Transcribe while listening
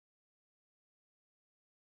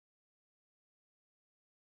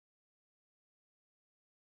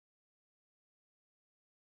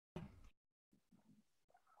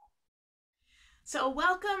So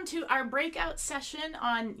welcome to our breakout session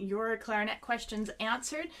on your Clarinet Questions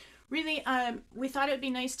Answered. Really, we thought it would be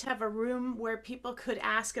nice to have a room where people could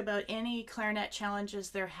ask about any clarinet challenges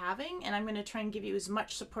they're having, and I'm going to try and give you as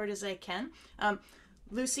much support as I can.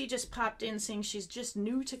 Lucy just popped in saying she's just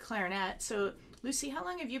new to clarinet. So Lucy, how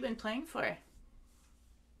long have you been playing for?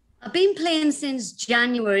 I've been playing since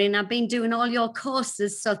January and I've been doing all your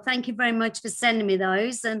courses. So thank you very much for sending me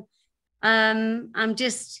those. And I'm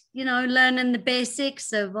just, learning the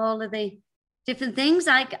basics of all of the different things.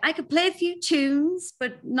 I could play a few tunes,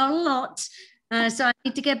 but not a lot. So I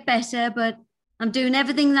need to get better, but I'm doing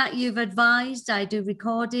everything that you've advised. I do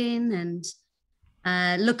recording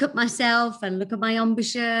and look at myself and look at my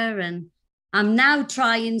embouchure. And I'm now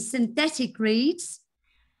trying synthetic reeds.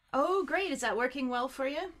 Oh, great. Is that working well for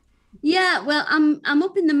you? Yeah, well, I'm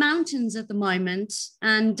up in the mountains at the moment,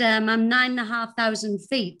 and I'm 9,500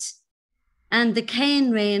 feet. And the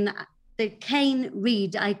cane reed,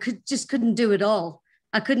 I couldn't do it all.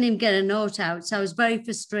 I couldn't even get a note out, so I was very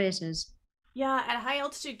frustrated. Yeah, at high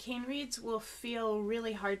altitude, cane reeds will feel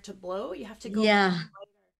really hard to blow. You have to go. Yeah.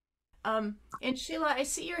 And Sheila, I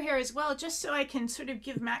see your hair as well. Just so I can sort of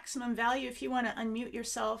give maximum value, if you want to unmute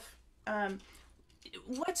yourself,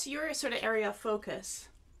 what's your sort of area of focus?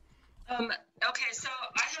 Okay, so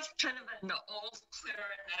I have kind of an old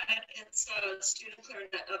clarinet. It's a student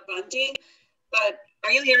clarinet of Bunting. But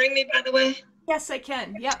are you hearing me, by the way? Yes, I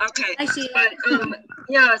can. Yeah. Okay. I see. But,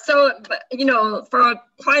 yeah, so, for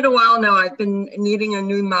quite a while now, I've been needing a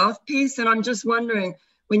new mouthpiece. And I'm just wondering,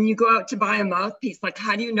 when you go out to buy a mouthpiece, like,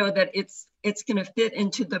 how do you know that it's going to fit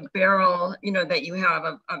into the barrel, that you have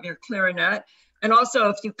of your clarinet? And also,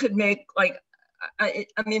 if you could make, like, I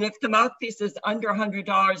mean, if the mouthpiece is under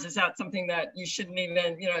 $100, is that something that you shouldn't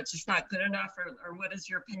even, it's just not good enough? Or what is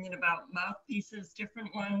your opinion about mouthpieces, different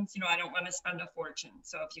ones? I don't want to spend a fortune.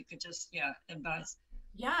 So if you could just, advise.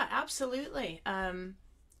 Yeah, absolutely.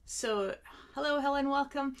 So hello, Helen,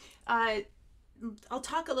 welcome. I'll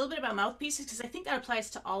talk a little bit about mouthpieces because I think that applies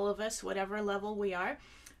to all of us, whatever level we are.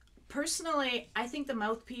 Personally, I think the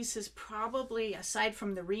mouthpiece is probably, aside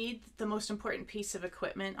from the reed, the most important piece of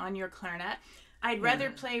equipment on your clarinet. I'd rather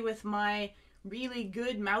play with my really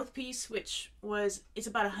good mouthpiece, it's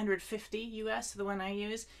about 150 US, the one I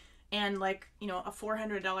use, and a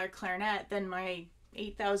 $400 clarinet than my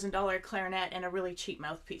 $8,000 clarinet and a really cheap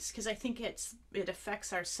mouthpiece, because I think it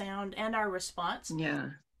affects our sound and our response. Yeah.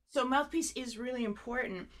 So mouthpiece is really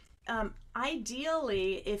important.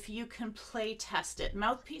 Ideally, if you can play test it,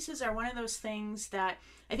 mouthpieces are one of those things that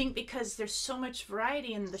I think, because there's so much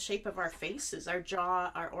variety in the shape of our faces, our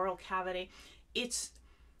jaw, our oral cavity, it's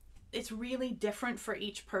really different for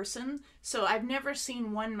each person. So I've never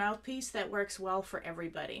seen one mouthpiece that works well for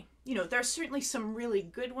everybody. There's certainly some really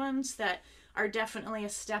good ones that are definitely a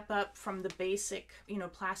step up from the basic,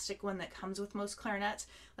 plastic one that comes with most clarinets,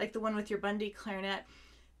 like the one with your Bundy clarinet.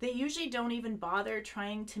 They usually don't even bother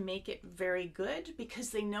trying to make it very good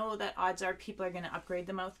because they know that odds are people are going to upgrade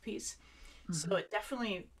the mouthpiece. So it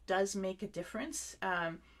definitely does make a difference.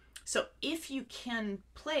 So if you can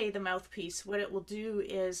play the mouthpiece, what it will do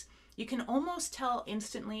is you can almost tell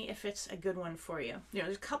instantly if it's a good one for you.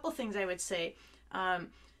 There's a couple things I would say.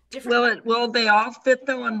 Will they all fit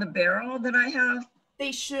though on the barrel that I have?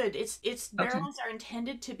 They should. Barrels are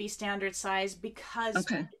intended to be standard size because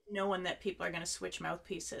we know when that people are going to switch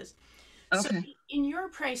mouthpieces. So in your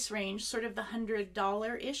price range, sort of the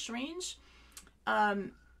 $100-ish range,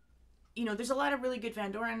 there's a lot of really good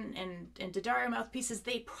Van Doren and Dodaro mouthpieces.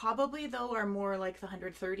 They probably, though, are more like the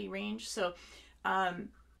 130 range. So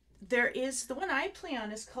there is, the one I play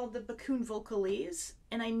on is called the Bakun Vocalese.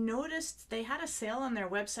 And I noticed they had a sale on their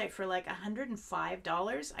website for like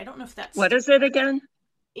 $105. I don't know if that's... What is it again?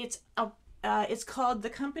 It's called, the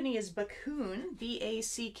company is Bakun,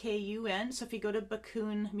 Backun. So if you go to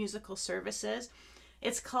Bakun Musical Services,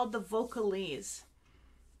 it's called the Vocalese.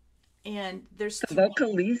 And there's... The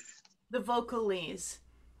Vocalese? The Vocalese.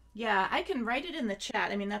 Yeah, I can write it in the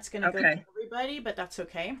chat. I mean, that's going to go to everybody, but that's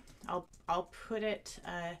okay. I'll put it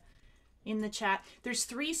in the chat. There's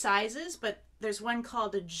 3 sizes, but there's one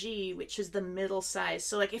called a G, which is the middle size.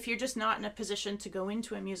 So like if you're just not in a position to go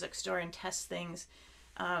into a music store and test things,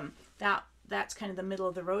 that's kind of the middle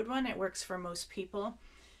of the road one. It works for most people.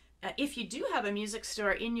 If you do have a music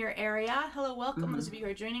store in your area, hello, welcome, those of you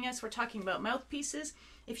who are joining us. We're talking about mouthpieces.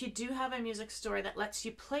 If you do have a music store that lets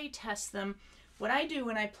you play test them, what I do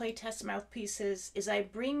when I play test mouthpieces is I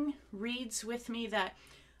bring reeds with me that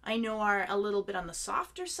I know are a little bit on the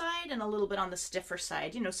softer side and a little bit on the stiffer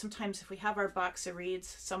side. Sometimes if we have our box of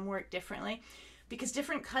reeds, some work differently because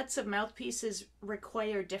different cuts of mouthpieces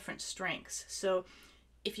require different strengths. So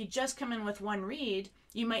if you just come in with one reed,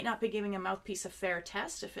 you might not be giving a mouthpiece a fair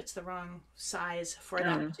test if it's the wrong size for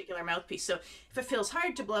that particular mouthpiece. So if it feels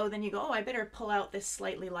hard to blow, then you go, oh, I better pull out this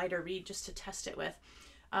slightly lighter reed just to test it with.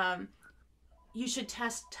 You should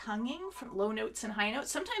test tonguing from low notes and high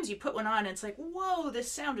notes. Sometimes you put one on and it's like, whoa,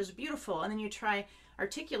 this sound is beautiful. And then you try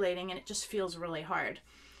articulating and it just feels really hard,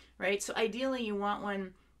 right? So ideally you want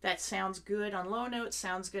one that sounds good on low notes,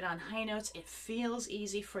 sounds good on high notes. It feels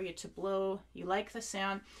easy for you to blow. You like the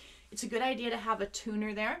sound. It's a good idea to have a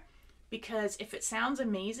tuner there, because if it sounds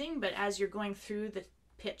amazing, but as you're going through, the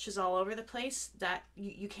pitch is all over the place, that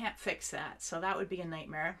you can't fix that. So that would be a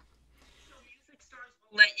nightmare. So music stores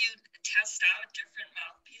will let you test out different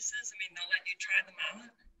mouthpieces? I mean, they'll let you try them out?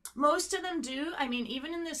 Most of them do. I mean,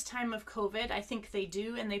 even in this time of COVID, I think they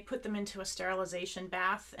do, and they put them into a sterilization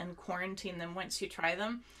bath and quarantine them once you try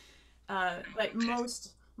them. But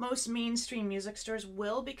most mainstream music stores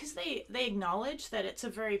will, because they acknowledge that it's a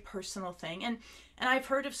very personal thing. And I've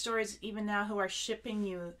heard of stores even now who are shipping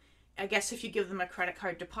you, I guess if you give them a credit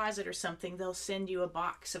card deposit or something, they'll send you a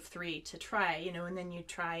box of 3 to try, you know, and then you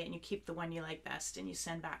try it and you keep the one you like best and you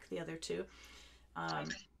send back the other 2.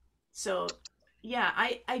 So yeah,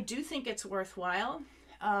 I do think it's worthwhile.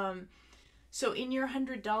 So in your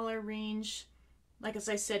 $100 range, like as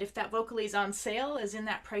I said, if that Vocalese on sale is in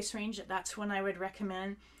that price range, that's when I would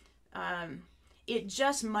recommend. It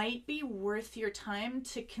just might be worth your time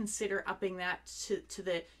to consider upping that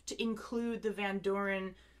to include the Van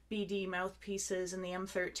Doren BD mouthpieces and the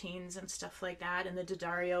M13s and stuff like that, and the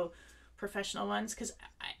D'Addario professional ones, because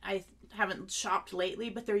I haven't shopped lately,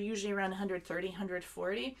 but they're usually around 130,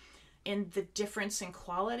 140, and the difference in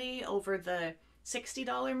quality over the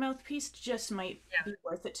 $60 mouthpiece just might be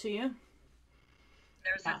worth it to you.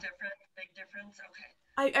 There's a big difference.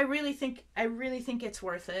 Okay. I really think it's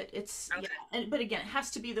worth it. It's but again, it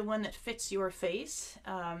has to be the one that fits your face.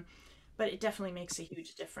 But it definitely makes a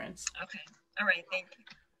huge difference. Okay. All right. Thank you.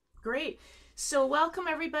 Great. So welcome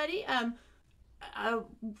everybody.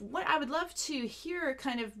 What I would love to hear,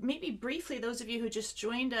 kind of maybe briefly, those of you who just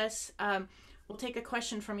joined us, we'll take a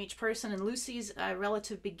question from each person, and Lucy's a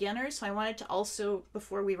relative beginner, so I wanted to also,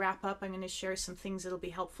 before we wrap up, I'm going to share some things that'll be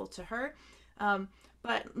helpful to her. But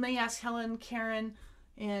let me ask Helen, Karen,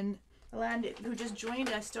 and Alan, who just joined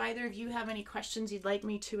us, do either of you have any questions you'd like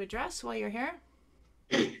me to address while you're here?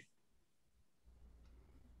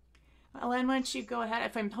 Alan, why don't you go ahead?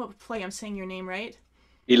 If hopefully I'm saying your name right.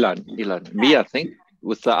 Ilan. Me, I think,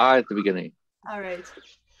 with the I at the beginning. All right.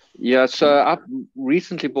 Yeah, so I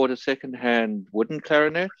recently bought a second-hand wooden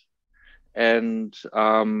clarinet, and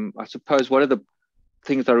I suppose what are the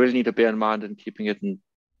things I really need to bear in mind in keeping it in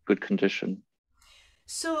good condition?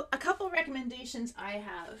 So a couple recommendations I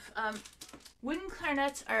have. Wooden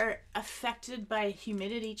clarinets are affected by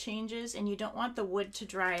humidity changes, and you don't want the wood to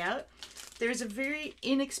dry out. There's a very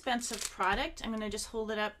inexpensive product. I'm going to just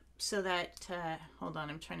hold it up so that, hold on,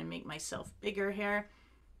 I'm trying to make myself bigger here.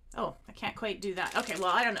 Oh, I can't quite do that. Okay,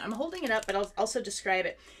 well, I don't know. I'm holding it up, but I'll also describe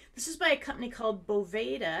it. This is by a company called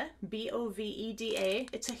Boveda, B-O-V-E-D-A.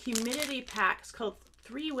 It's a humidity pack. It's called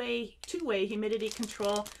two-way humidity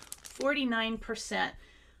control, 49%.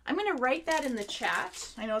 I'm going to write that in the chat.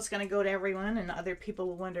 I know it's going to go to everyone, and other people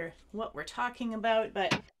will wonder what we're talking about,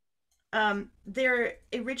 but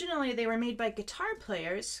originally they were made by guitar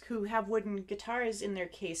players who have wooden guitars in their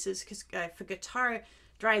cases, because if a guitar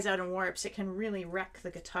dries out and warps, it can really wreck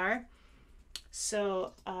the guitar.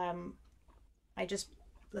 So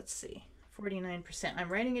let's see, 49%. I'm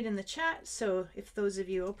writing it in the chat, so if those of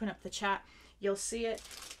you open up the chat, you'll see it.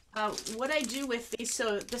 What I do with these,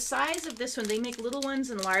 so the size of this one, they make little ones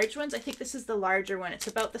and large ones. I think this is the larger one. It's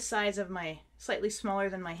about the size of slightly smaller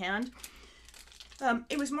than my hand.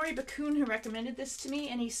 It was Maury Bakun who recommended this to me,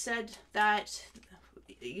 and he said that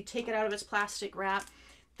you take it out of its plastic wrap.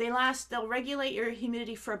 They'll regulate your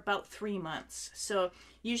humidity for about 3 months. So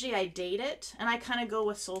usually I date it, and I kind of go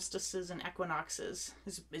with solstices and equinoxes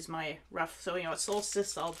is my rough. So, at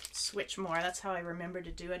solstice, I'll switch more. That's how I remember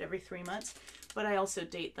to do it, every 3 months. But I also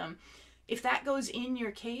date them. If that goes in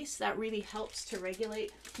your case, that really helps to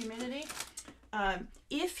regulate humidity.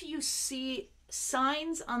 If you see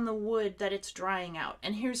signs on the wood that it's drying out,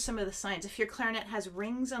 and here's some of the signs. If your clarinet has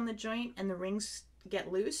rings on the joint and the rings get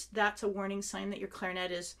loose, that's a warning sign that your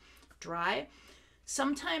clarinet is dry.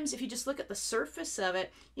 Sometimes if you just look at the surface of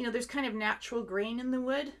it, there's kind of natural grain in the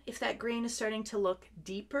wood. If that grain is starting to look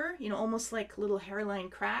deeper, almost like little hairline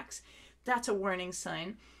cracks, that's a warning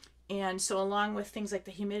sign. And so along with things like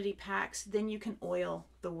the humidity packs, then you can oil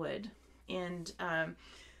the wood. And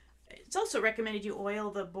it's also recommended you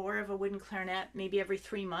oil the bore of a wooden clarinet maybe every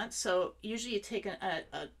 3 months. So usually you take a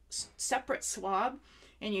separate swab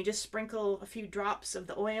and you just sprinkle a few drops of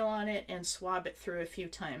the oil on it and swab it through a few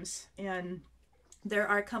times. And there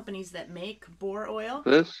are companies that make boar oil.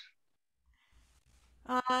 This?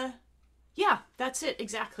 Yeah, that's it,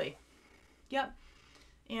 exactly. Yep.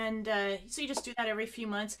 And so you just do that every few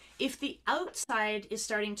months. If the outside is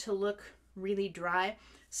starting to look really dry,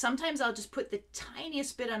 sometimes I'll just put the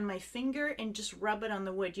tiniest bit on my finger and just rub it on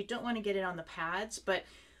the wood. You don't want to get it on the pads, but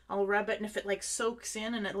I'll rub it, and if it like soaks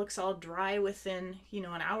in and it looks all dry within, an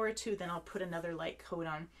hour or two, then I'll put another light coat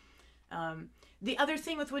on. The other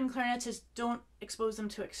thing with wooden clarinets is don't expose them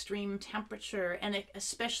to extreme temperature, and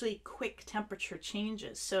especially quick temperature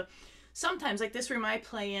changes. So sometimes, like this room I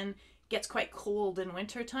play in gets quite cold in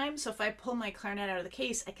wintertime. So if I pull my clarinet out of the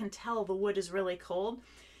case, I can tell the wood is really cold.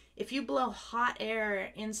 If you blow hot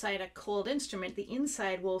air inside a cold instrument, the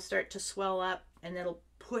inside will start to swell up and it'll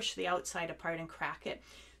push the outside apart and crack it.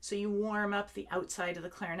 So you warm up the outside of the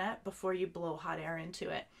clarinet before you blow hot air into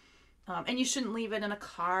it. And you shouldn't leave it in a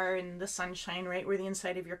car in the sunshine, right, where the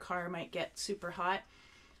inside of your car might get super hot.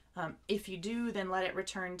 If you do, then let it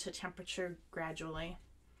return to temperature gradually.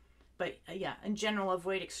 But yeah, in general,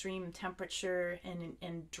 avoid extreme temperature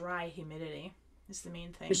and dry humidity is the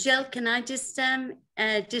main thing. Michelle, can I just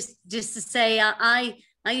to say, I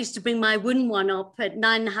used to bring my wooden one up at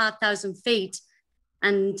 9,500 feet,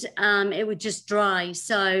 and it would just dry.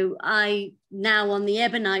 So I now on the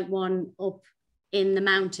ebonite one up in the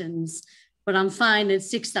mountains, but I'm fine at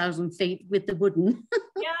 6,000 feet with the wooden.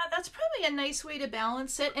 Yeah, that's probably a nice way to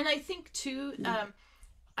balance it. And I think too,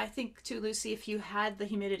 Lucy, if you had the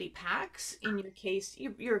humidity packs in your case,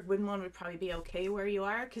 your wooden one would probably be okay where you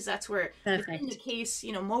are, because that's where it's in the case,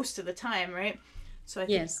 most of the time, right? So I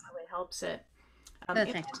think that really helps it.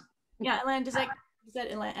 Perfect. Elaine, does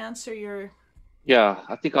that answer your? Yeah,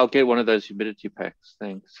 I think I'll get one of those humidity packs.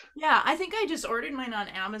 Thanks. Yeah, I think I just ordered mine on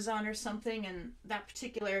Amazon or something, and that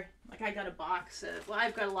particular, I got a box of,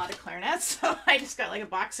 I've got a lot of clarinets, so I just got like a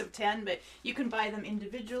box of 10, but you can buy them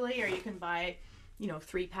individually, or you can buy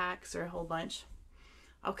 3 packs or a whole bunch.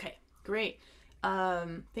 Okay, great.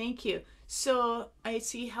 Thank you. So I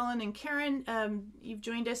see Helen and Karen, you've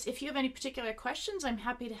joined us. If you have any particular questions, I'm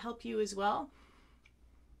happy to help you as well.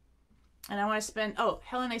 And I want to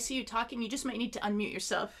Helen, I see you talking. You just might need to unmute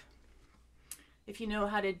yourself if you know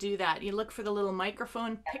how to do that. You look for the little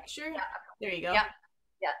microphone picture. Yeah. There you go.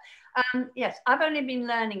 Yeah. Yes, I've only been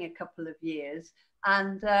learning a couple of years,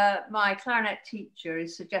 and my clarinet teacher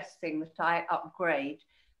is suggesting that I upgrade.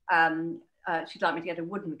 She'd like me to get a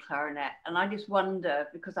wooden clarinet, and I just wonder,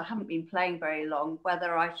 because I haven't been playing very long,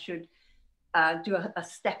 whether I should do a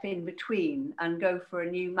step in between and go for a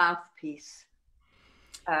new mouthpiece.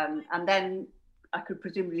 And then I could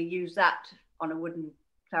presumably use that on a wooden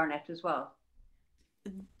clarinet as well.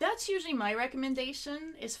 That's usually my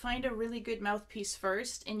recommendation, is find a really good mouthpiece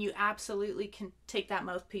first, and you absolutely can take that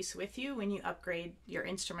mouthpiece with you when you upgrade your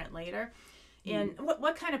instrument later. And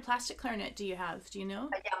what kind of plastic clarinet do you have? Do you know?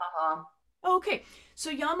 A Yamaha. Oh, okay.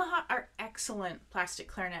 So Yamaha are excellent plastic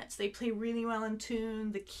clarinets. They play really well in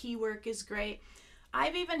tune. The key work is great.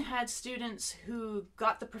 I've even had students who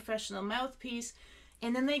got the professional mouthpiece,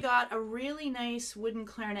 and then they got a really nice wooden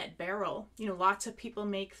clarinet barrel. Lots of people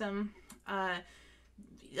make them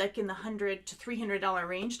like in the $100 to $300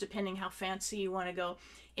 range, depending how fancy you want to go.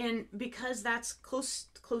 And because that's close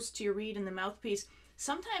to your reed in the mouthpiece,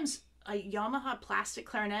 sometimes a Yamaha plastic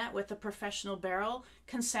clarinet with a professional barrel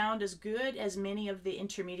can sound as good as many of the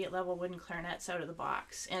intermediate level wooden clarinets out of the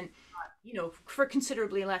box. And, for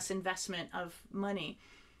considerably less investment of money.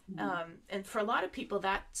 And for a lot of people,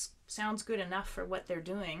 that sounds good enough for what they're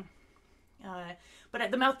doing. But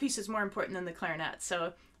the mouthpiece is more important than the clarinet.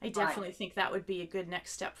 So I definitely think that would be a good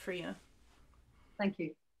next step for you. Thank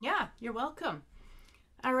you. Yeah, you're welcome.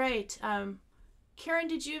 All right. Karen,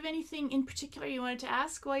 did you have anything in particular you wanted to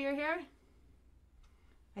ask while you're here?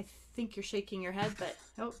 I think you're shaking your head, but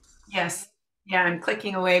Yes. Yeah, I'm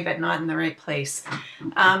clicking away, but not in the right place.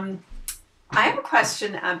 I have a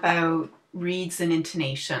question about reeds and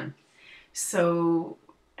intonation. So,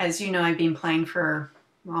 as you know, I've been playing for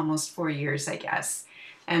almost 4 years, I guess.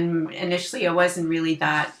 And initially, I wasn't really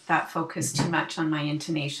that focused too much on my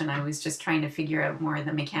intonation. I was just trying to figure out more of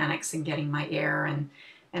the mechanics and getting my air and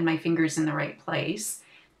my fingers in the right place.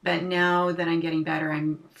 But now that I'm getting better,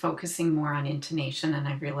 I'm focusing more on intonation, and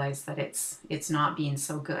I realize that it's not being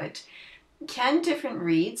so good. Can different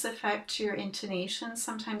reeds affect your intonation?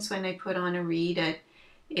 Sometimes when I put on a reed,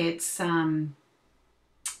 it's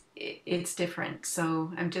different.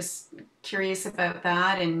 So I'm just curious about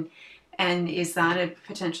that, and is that a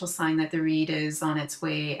potential sign that the reed is on its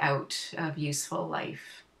way out of useful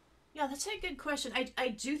life? Yeah, that's a good question. I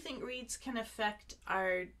do think reeds can affect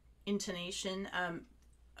our intonation.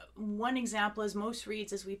 One example is most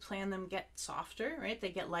reeds, as we plan them, get softer, right? They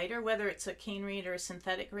get lighter, whether it's a cane reed or a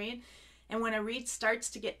synthetic reed. And when a reed starts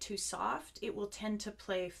to get too soft, it will tend to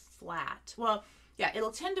play flat. Well, yeah, it'll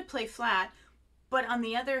tend to play flat. But on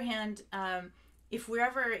the other hand, if we're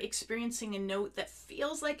ever experiencing a note that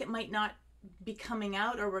feels like it might not be coming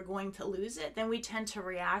out or we're going to lose it, then we tend to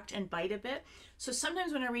react and bite a bit. So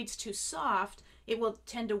sometimes when a reed's too soft, it will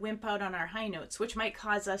tend to wimp out on our high notes, which might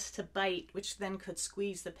cause us to bite, which then could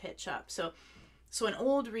squeeze the pitch up. So an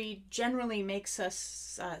old reed generally makes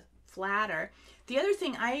us flatter. The other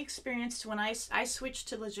thing I experienced when I switched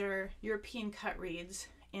to Leger European cut reeds,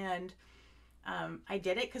 and I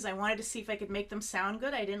did it because I wanted to see if I could make them sound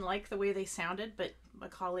good. I didn't like the way they sounded, but my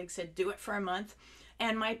colleague said do it for a month.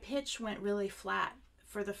 And my pitch went really flat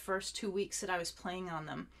for the first 2 weeks that I was playing on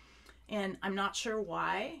them. And I'm not sure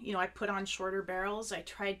why. You know, I put on shorter barrels. I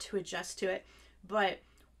tried to adjust to it. But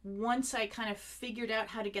once I kind of figured out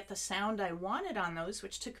how to get the sound I wanted on those,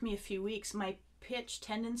 which took me a few weeks, my pitch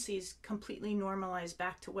tendencies completely normalized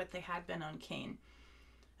back to what they had been on cane,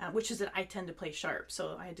 which is that I tend to play sharp.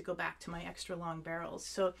 So I had to go back to my extra long barrels.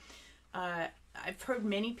 So I've heard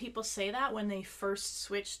many people say that when they first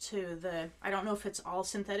switched to the, I don't know if it's all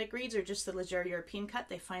synthetic reeds or just the Leger European cut,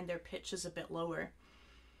 they find their pitch is a bit lower.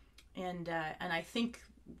 And I think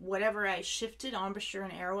whatever I shifted embouchure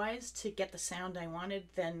and airwise to get the sound I wanted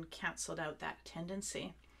then canceled out that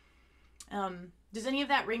tendency. Does any of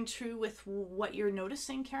that ring true with what you're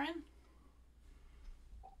noticing, Karen?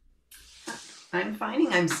 I'm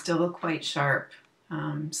finding I'm still quite sharp.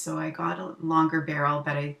 So I got a longer barrel,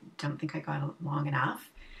 but I don't think I got it long enough.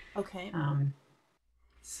 Okay.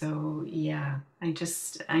 So yeah,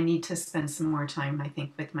 I need to spend some more time, I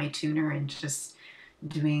think, with my tuner and just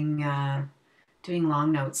doing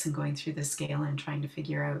long notes and going through the scale and trying to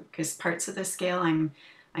figure out, because parts of the scale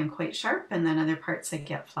I'm quite sharp, and then other parts I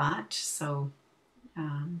get flat. So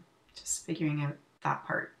just figuring out that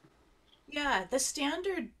part. Yeah, the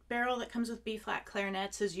standard barrel that comes with B-flat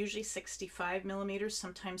clarinets is usually 65 millimeters,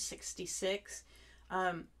 sometimes 66.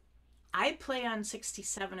 I play on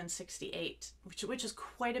 67 and 68, which is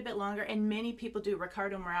quite a bit longer, and many people do.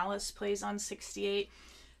 Ricardo Morales plays on 68.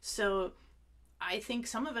 So I think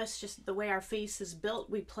some of us, just the way our face is built,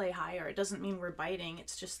 we play higher. It doesn't mean we're biting.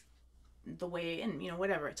 It's just the way, and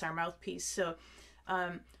whatever, it's our mouthpiece. So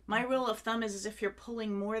my rule of thumb is if you're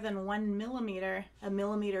pulling more than 1 millimeter, a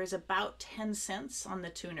millimeter is about 10 cents on the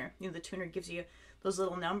tuner. The tuner gives you those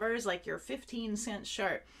little numbers like you're 15 cents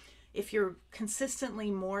sharp. If you're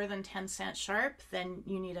consistently more than 10 cents sharp, then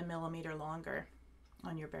you need a millimeter longer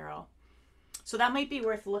on your barrel. So that might be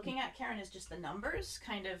worth looking at, Karen, is just the numbers.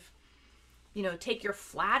 Kind of, take your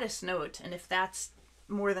flattest note, and if that's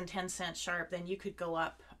more than 10 cents sharp, then you could go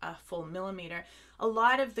up a full millimeter. A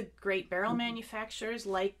lot of the great barrel manufacturers,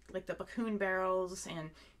 like the Bakun barrels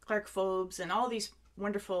and Clark Phobes and all these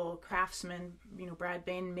wonderful craftsmen, Brad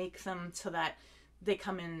Bain, make them so that they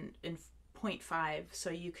come in 0.5. So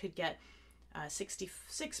you could get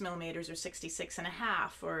 66 millimeters or 66 and a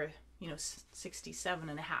half, or 67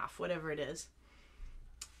 and a half, whatever it is.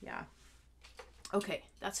 Yeah. Okay,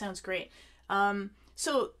 that sounds great.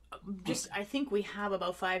 So I think we have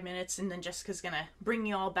about 5 minutes, and then Jessica's going to bring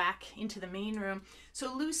you all back into the main room.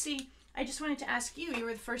 So Lucy, I just wanted to ask you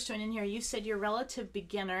were the first one in here. You said you're a relative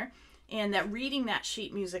beginner, and that reading that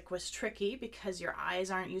sheet music was tricky because your eyes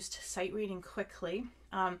aren't used to sight reading quickly.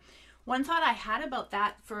 One thought I had about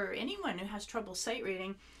that for anyone who has trouble sight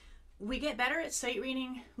reading, we get better at sight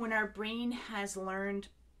reading when our brain has learned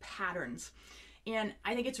patterns. And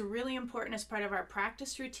I think it's really important as part of our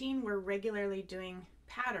practice routine, we're regularly doing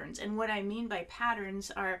patterns. And what I mean by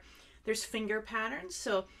patterns are, there's finger patterns.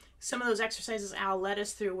 So some of those exercises Al led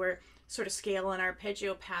us through were sort of scale and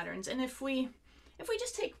arpeggio patterns. And if we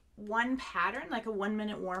just take one pattern, like a 1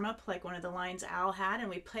 minute warm up, like one of the lines Al had, and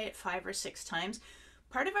we play it 5 or 6 times,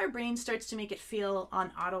 part of our brain starts to make it feel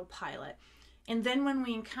on autopilot. And then when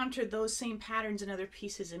we encounter those same patterns in other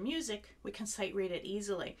pieces of music, we can sight read it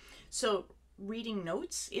easily. So reading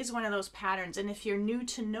notes is one of those patterns. And if you're new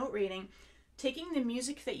to note reading, taking the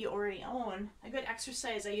music that you already own, a good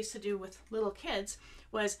exercise I used to do with little kids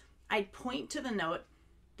was I'd point to the note,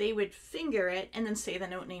 they would finger it, and then say the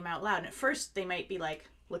note name out loud. And at first they might be like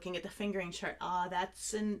looking at the fingering chart,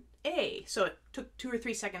 that's an A. So it took 2 or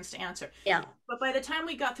 3 seconds to answer. Yeah. But by the time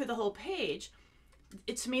we got through the whole page,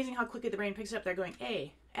 it's amazing how quickly the brain picks it up. They're going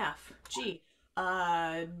A, F, G,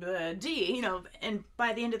 D, and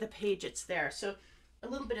by the end of the page it's there. So a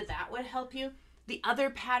little bit of that would help you. The other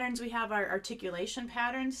patterns we have are articulation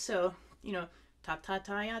patterns. So, ta ta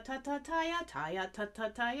ta ya ta ta ta ya ta ya ta ta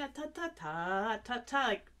ta ya ta ta ta ta ta,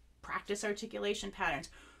 like practice articulation patterns.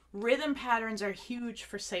 Rhythm patterns are huge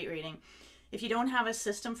for sight reading. If you don't have a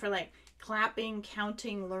system for like clapping,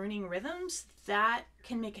 counting, learning rhythms, that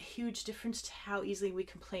can make a huge difference to how easily we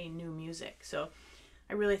can play new music. So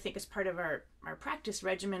I really think as part of our practice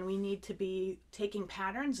regimen, we need to be taking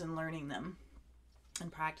patterns and learning them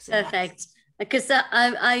and practicing. Perfect. Because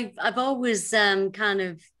I've always kind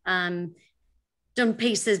of done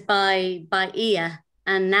pieces by ear,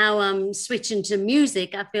 and now I'm switching to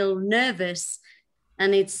music. I feel nervous,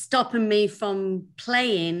 and it's stopping me from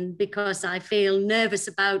playing because I feel nervous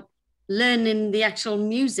about learning the actual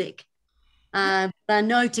music. But I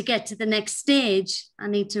know to get to the next stage, I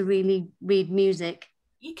need to really read music.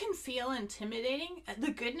 You can feel intimidating.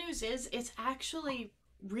 The good news is it's actually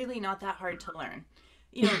really not that hard to learn.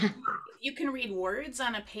 You know, you can read words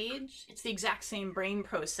on a page. It's the exact same brain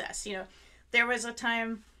process. You know, there was a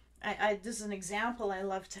time, this is an example I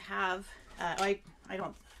love to have. I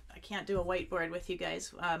can't do a whiteboard with you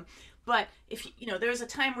guys. But if you know, there was a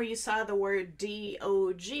time where you saw the word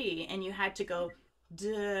D-O-G and you had to go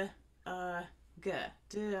dog,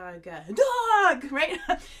 right?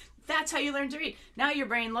 That's how you learn to read. Now your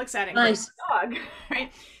brain looks at it and goes, dog,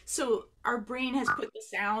 right? So our brain has put the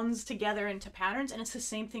sounds together into patterns, and it's the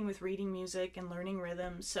same thing with reading music and learning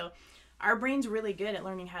rhythms. So our brain's really good at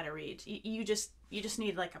learning how to read. You just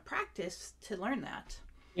need like a practice to learn that.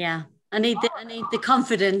 Yeah, I need the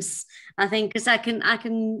confidence, I think, because I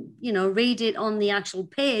can you know, read it on the actual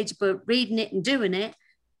page, but reading it and doing it,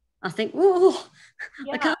 I think, oh,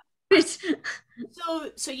 yeah. I can't do it.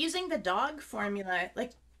 So using the dog formula,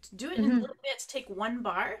 like do it in little bits. Take one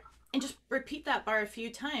bar and just repeat that bar a few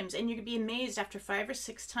times, and you're gonna be amazed after 5 or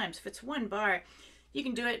 6 times. If it's one bar, you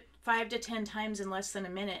can do it 5 to 10 times in less than a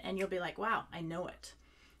minute, and you'll be like, wow, I know it.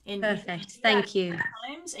 And perfect. Thank you.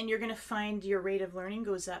 Times, and you're gonna find your rate of learning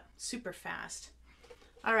goes up super fast.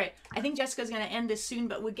 All right, I think Jessica's gonna end this soon,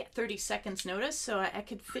 but we'll get 30 seconds notice, so I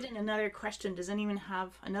could fit in another question. Does anyone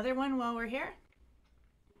have another one while we're here?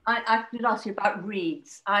 I could ask you about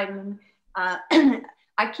reeds.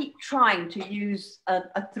 I keep trying to use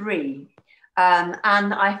a 3, and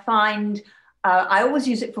I find I always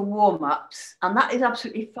use it for warm-ups, and that is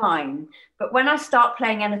absolutely fine. But when I start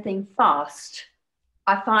playing anything fast,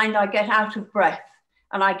 I find I get out of breath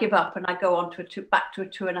and I give up and I go on to back to a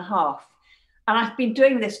 2.5. And I've been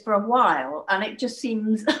doing this for a while, and it just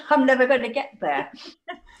seems I'm never going to get there.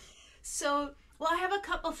 So, well, I have a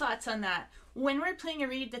couple thoughts on that. When we're playing a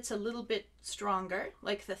reed that's a little bit stronger,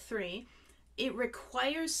 like the 3, it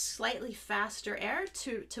requires slightly faster air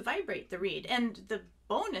to vibrate the reed. And the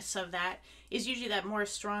bonus of that is usually that more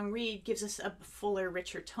strong reed gives us a fuller,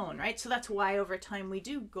 richer tone, right? So that's why over time we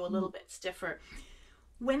do go a little bit stiffer.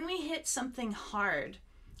 When we hit something hard,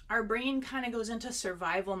 our brain kind of goes into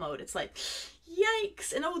survival mode. It's like,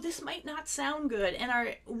 yikes, and oh, this might not sound good.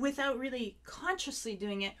 And without really consciously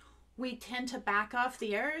doing it, we tend to back off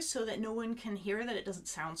the air so that no one can hear that it doesn't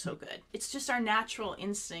sound so good. It's just our natural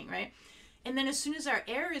instinct, right? And then as soon as our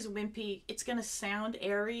air is wimpy, it's going to sound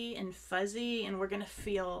airy and fuzzy, and we're going to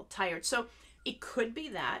feel tired. So it could be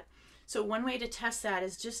that. So one way to test that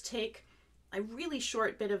is just take a really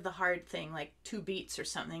short bit of the hard thing, like 2 beats or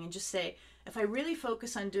something, and just say, if I really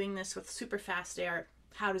focus on doing this with super fast air,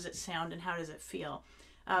 how does it sound and how does it feel?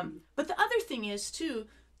 But the other thing is, too,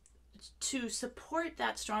 to support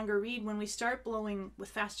that stronger reed, when we start blowing with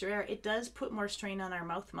faster air, it does put more strain on our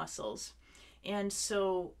mouth muscles. And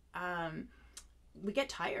so we get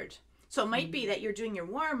tired. So it might be that you're doing your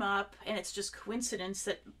warm-up and it's just coincidence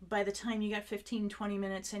that by the time you get 15-20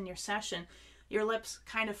 minutes in your session, your lips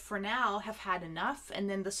kind of for now have had enough, and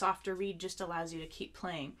then the softer reed just allows you to keep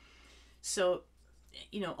playing. So,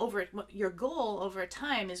 you know, your goal over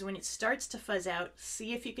time is when it starts to fuzz out,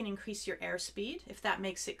 see if you can increase your air speed, if that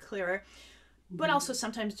makes it clearer. But also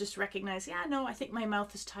sometimes just recognize, yeah, no, I think my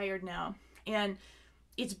mouth is tired now. And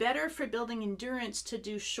it's better for building endurance to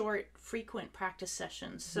do short, frequent practice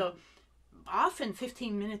sessions. So often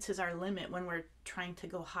 15 minutes is our limit when we're trying to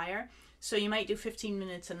go higher. So you might do 15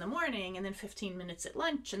 minutes in the morning, and then 15 minutes at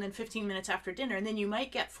lunch, and then 15 minutes after dinner. And then you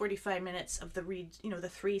might get 45 minutes of the reed, you know, the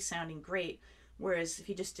 3 sounding great. Whereas if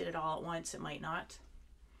you just did it all at once, it might not.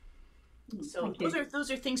 So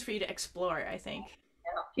those are things for you to explore, I think.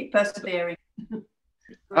 Yeah, keep persevering.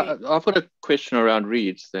 I've got a question around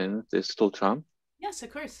reeds then, if there's still time. Yes,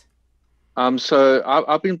 of course. So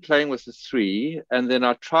I've been playing with the 3, and then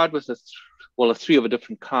I tried with a 3 of a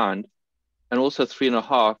different kind, and also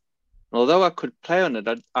 3.5. Although I could play on it,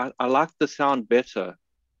 I liked the sound better.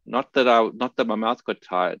 Not that my mouth got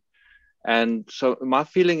tired. And so my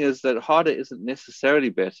feeling is that harder isn't necessarily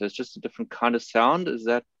better. It's just a different kind of sound. Is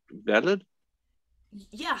that valid?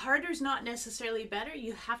 Yeah, harder's not necessarily better.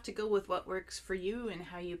 You have to go with what works for you and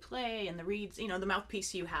how you play and the reeds, you know, the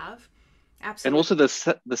mouthpiece you have. Absolutely. And also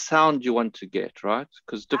the sound you want to get, right?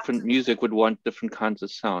 Because different music would want different kinds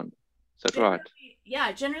of sound. Is that right?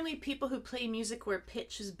 Yeah, generally people who play music where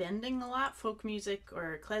pitch is bending a lot, folk music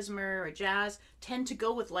or klezmer or jazz, tend to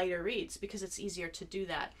go with lighter reeds because it's easier to do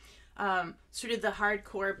that. Sort of the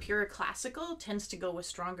hardcore, pure classical tends to go with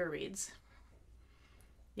stronger reeds.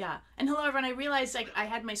 Yeah. And hello, everyone. I realized I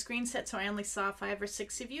had my screen set, so I only saw 5 or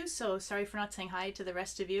 6 of you. So sorry for not saying hi to the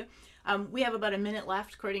rest of you. We have about a minute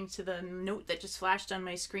left, according to the note that just flashed on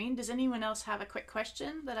my screen. Does anyone else have a quick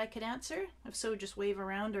question that I could answer? If so, just wave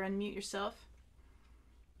around or unmute yourself.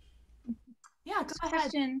 Yeah, go ahead.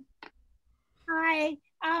 Question. Hi.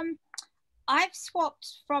 I've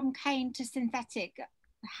swapped from cane to synthetic,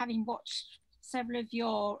 having watched several of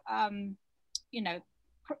your, you know,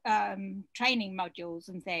 training modules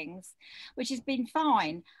and things, which has been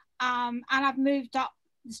fine. And I've moved up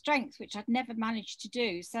the strength, which I'd never managed to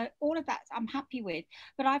do. So all of that I'm happy with.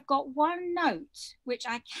 But I've got one note which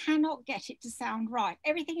I cannot get it to sound right.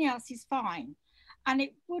 Everything else is fine. And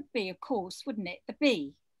it would be, of course, wouldn't it? The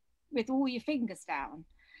B, with all your fingers down.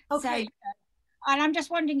 Okay. So, and I'm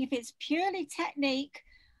just wondering if it's purely technique,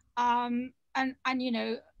 and you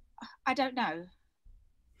know, I don't know.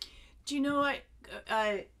 Do you know what?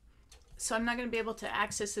 So I'm not going to be able to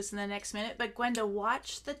access this in the next minute, but Gwenda,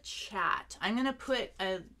 watch the chat. I'm going to put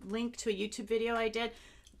a link to a YouTube video I did.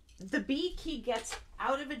 The B key gets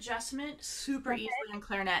out of adjustment super easily on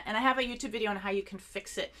clarinet, and I have a YouTube video on how you can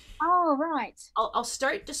fix it. Oh, right. I'll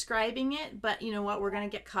start describing it, but you know what? We're going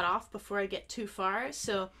to get cut off before I get too far.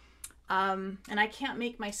 So, and I can't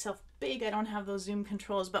make myself big. I don't have those zoom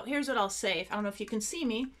controls, but here's what I'll say. I don't know if you can see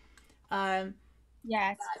me.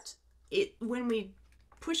 Yes. When we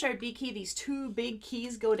push our B key, these 2 big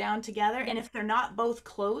keys go down together, and if they're not both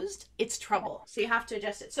closed, it's trouble. So you have to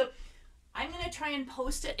adjust it. So I'm going to try and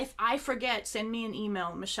post it. If I forget, send me an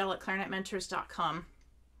email, michelle@clarinetmentors.com.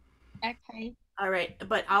 Okay. All right,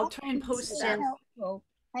 but I'll try and post that. Helpful.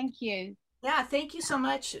 Thank you. Yeah, thank you so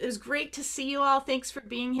much. It was great to see you all. Thanks for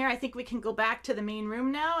being here. I think we can go back to the main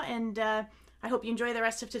room now, and I hope you enjoy the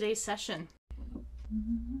rest of today's session.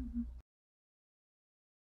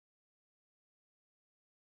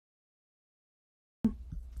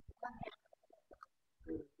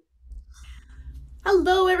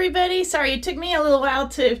 Hello, everybody. Sorry, it took me a little while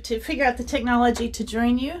to figure out the technology to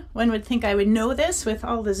join you. One would think I would know this with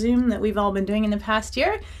all the Zoom that we've all been doing in the past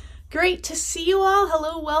year. Great to see you all.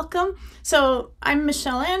 Hello, welcome. So I'm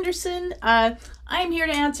Michelle Anderson. I'm here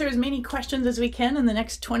to answer as many questions as we can in the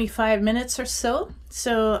next 25 minutes or so.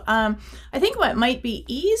 So I think what might be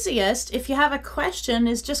easiest, if you have a question,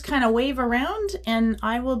 is just kind of wave around and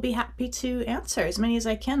I will be happy to answer as many as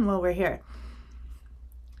I can while we're here.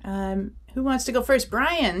 Who wants to go first?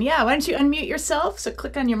 Brian, yeah, why don't you unmute yourself? So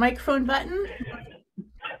click on your microphone button.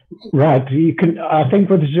 Right, you can. I think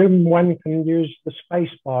with Zoom, one can use the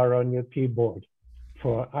space bar on your keyboard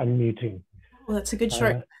for unmuting. Well, that's a good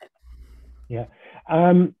shortcut. Yeah.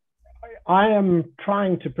 I am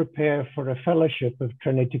trying to prepare for a fellowship of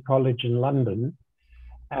Trinity College in London.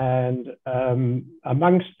 And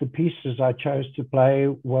amongst the pieces I chose to play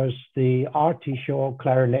was the R.T. Shaw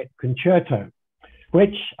Clarinet Concerto,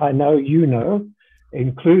 which I know you know,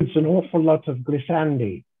 includes an awful lot of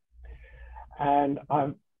glissandi. And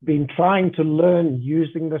I've been trying to learn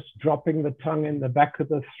using this, dropping the tongue in the back of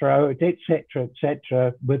the throat, etc.,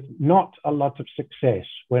 with not a lot of success.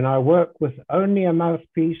 When I work with only a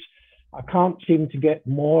mouthpiece, I can't seem to get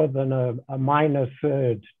more than a minor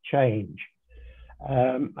third change.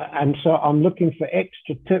 And so I'm looking for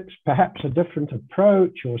extra tips, perhaps a different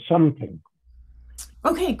approach or something.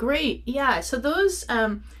 Okay, great. Yeah, so those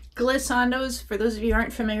glissandos, for those of you who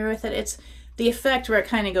aren't familiar with it, it's the effect where it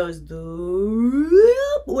kind of goes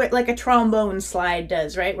like a trombone slide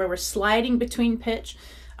does, right? Where we're sliding between pitch.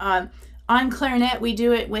 On clarinet, we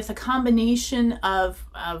do it with a combination of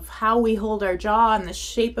how we hold our jaw and the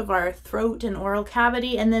shape of our throat and oral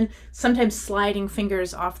cavity, and then sometimes sliding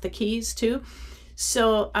fingers off the keys too.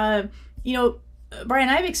 So, you know, Brian,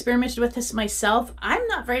 I've experimented with this myself. I'm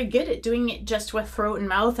not very good at doing it just with throat and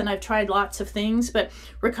mouth, and I've tried lots of things, but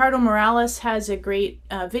Ricardo Morales has a great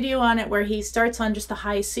video on it where he starts on just the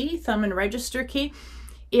high C, thumb and register key,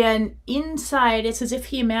 and inside it's as if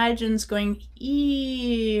he imagines going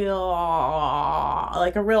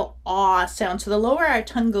like a real aw sound. So the lower our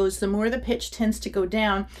tongue goes, the more the pitch tends to go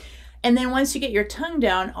down. And then once you get your tongue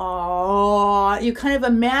down, oh, you kind of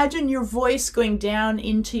imagine your voice going down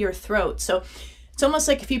into your throat. So it's almost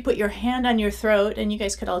like if you put your hand on your throat, and you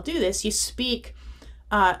guys could all do this, you speak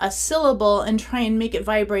a syllable and try and make it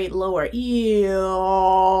vibrate lower.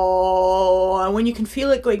 And when you can feel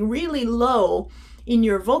it going really low in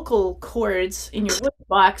your vocal cords, in your voice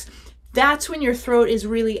box, that's when your throat is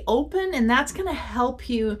really open, and that's going to help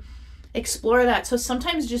you explore that. So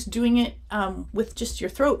sometimes just doing it with just your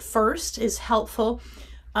throat first is helpful.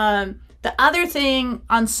 The other thing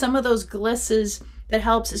on some of those glisses that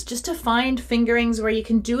helps is just to find fingerings where you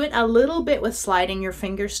can do it a little bit with sliding your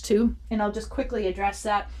fingers too. And I'll just quickly address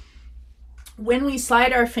that. When we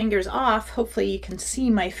slide our fingers off, hopefully you can see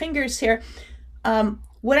my fingers here.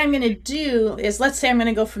 What I'm going to do is, let's say I'm going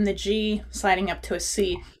to go from the G sliding up to a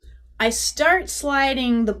C. I start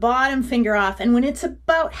sliding the bottom finger off, and when it's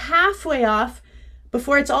about halfway off,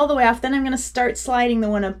 before it's all the way off, then I'm going to start sliding the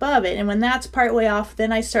one above it. And when that's part way off,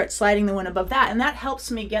 then I start sliding the one above that. And that helps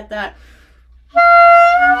me get that.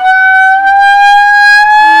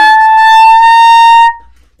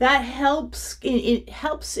 That helps, it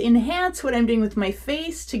helps enhance what I'm doing with my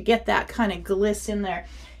face to get that kind of gliss in there.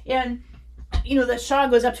 And you know, the Shaw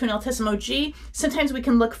goes up to an altissimo G. Sometimes we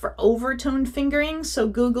can look for overtone fingerings. So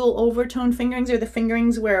Google overtone fingerings, or the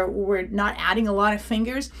fingerings where we're not adding a lot of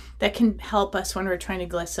fingers. That can help us when we're trying to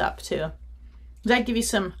gliss up too. Does that give you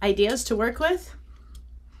some ideas to work with?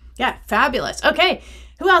 Yeah, fabulous. Okay,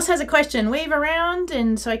 who else has a question? Wave around,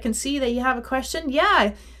 and so I can see that you have a question.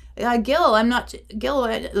 Yeah, Gil, Gil,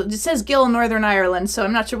 it says Gil, Northern Ireland, so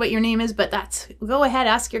I'm not sure what your name is, but go ahead,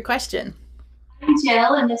 ask your question. I'm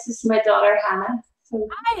Jill, and this is my daughter, Hannah.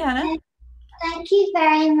 Hi, Hannah. Thank you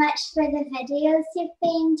very much for the videos you've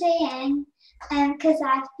been doing, because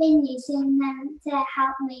I've been using them to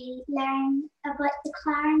help me learn about the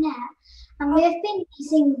clarinet. And we've been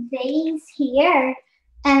using these here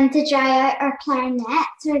to dry out our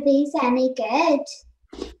clarinets. Are these any good?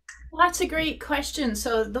 Well, that's a great question.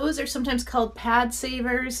 So those are sometimes called pad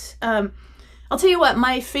savers. I'll tell you what,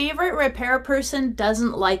 my favorite repair person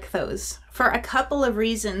doesn't like those for a couple of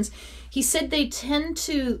reasons. He said they tend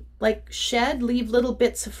to leave little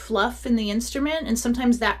bits of fluff in the instrument, and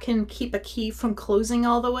sometimes that can keep a key from closing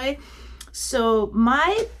all the way. So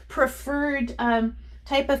my preferred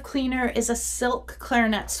type of cleaner is a silk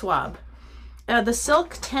clarinet swab. The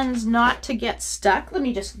silk tends not to get stuck. Let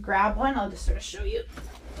me just grab one. I'll just sort of show you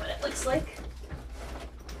what it looks like.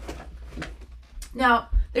 Now,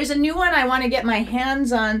 there's a new one I want to get my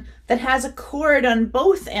hands on that has a cord on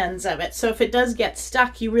both ends of it. So if it does get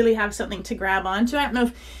stuck, you really have something to grab onto. I don't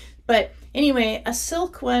know but anyway, a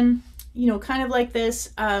silk one, you know, kind of like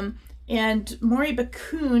this. And Maury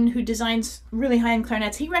Bakun, who designs really high-end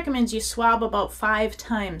clarinets, he recommends you swab about 5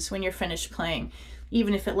 times when you're finished playing,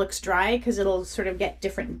 even if it looks dry, because it'll sort of get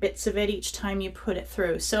different bits of it each time you put it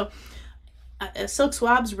through. So a silk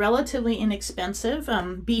swab's relatively inexpensive.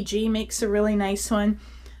 BG makes a really nice one.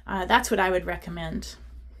 That's what I would recommend.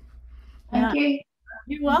 Thank you.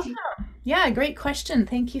 You're welcome. Yeah, great question.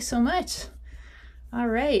 Thank you so much. All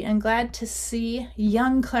right, I'm glad to see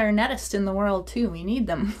young clarinetists in the world too. We need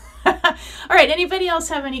them. All right, anybody else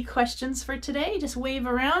have any questions for today? Just wave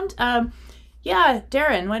around. Yeah,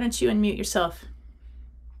 Darren, why don't you unmute yourself?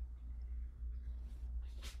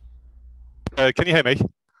 Can you hear me?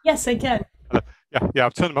 Yes, I can. Yeah,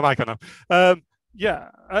 I've turned my mic on now.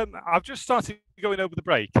 I've just started going over the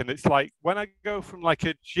break, and it's like when I go from like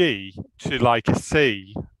a G to like a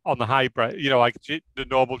C on the high break, you know, like the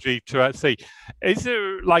normal G to a C, is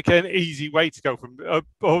there like an easy way to go from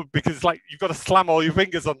because like you've got to slam all your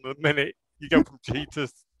fingers on the minute you go from G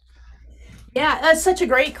to... Yeah, that's such a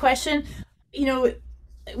great question. You know,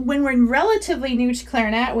 when we're relatively new to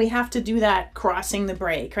clarinet, we have to do that crossing the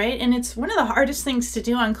break, right? And it's one of the hardest things to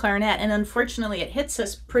do on clarinet, and unfortunately it hits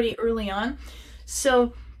us pretty early on.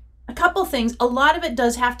 So a couple things. A lot of it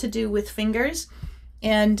does have to do with fingers,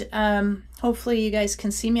 and hopefully you guys can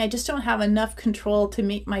see me. I just don't have enough control to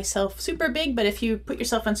make myself super big, but if you put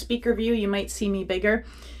yourself on speaker view, you might see me bigger.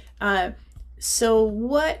 So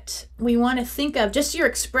what we want to think of, just your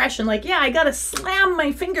expression, like, yeah, I got to slam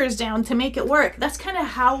my fingers down to make it work. That's kind of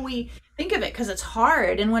how we think of it, because it's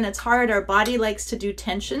hard. And when it's hard, our body likes to do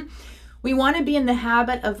tension. We want to be in the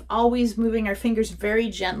habit of always moving our fingers very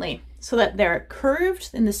gently so that they're curved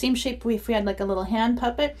in the same shape if we had like a little hand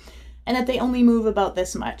puppet, and that they only move about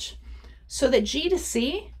this much. So that G to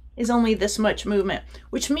C is only this much movement,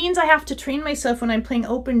 which means I have to train myself when I'm playing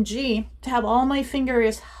open G to have all my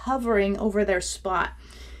fingers hovering over their spot.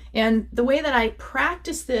 And the way that I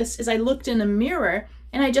practice this is I looked in a mirror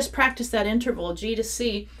and I just practiced that interval, G to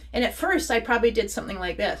C. And at first I probably did something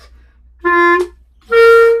like this.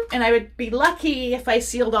 And I would be lucky if I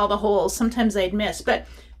sealed all the holes. Sometimes I'd miss. But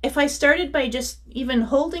if I started by just even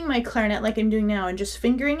holding my clarinet like I'm doing now and just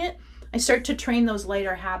fingering it, I start to train those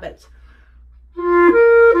lighter habits.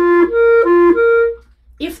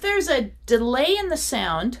 If there's a delay in the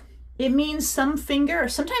sound, it means some finger, or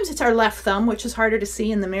sometimes it's our left thumb, which is harder to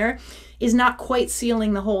see in the mirror, is not quite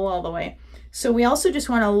sealing the hole all the way. So we also just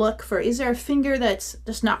want to look for, is there a finger that's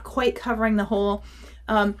just not quite covering the hole?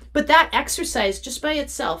 But that exercise just by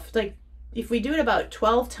itself, like if we do it about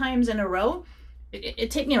 12 times in a row,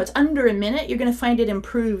 it's under a minute. You're going to find it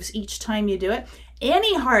improves each time you do it.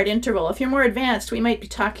 Any hard interval, if you're more advanced, we might be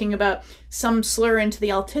talking about some slur into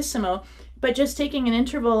the altissimo, but just taking an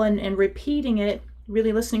interval and repeating it,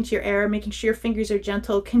 really listening to your air, making sure your fingers are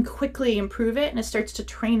gentle, can quickly improve it, and it starts to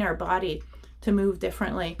train our body to move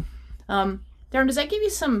differently. Darren, does that give you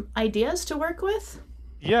some ideas to work with?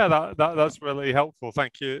 Yeah, that's really helpful.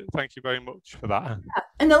 Thank you very much for that.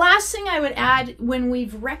 And the last thing I would add, when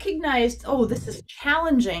we've recognized, oh, this is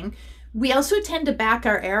challenging, we also tend to back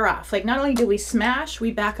our air off. Like, not only do we smash,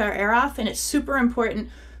 we back our air off, and it's super important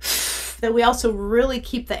that we also really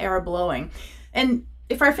keep the air blowing. And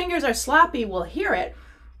if our fingers are sloppy, we'll hear it.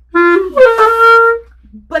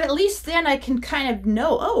 But at least then I can kind of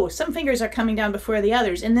know, oh, some fingers are coming down before the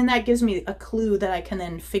others. And then that gives me a clue that I can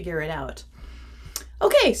then figure it out.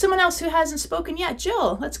 Okay, someone else who hasn't spoken yet.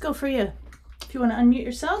 Jill, let's go for you. If you want to unmute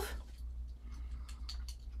yourself.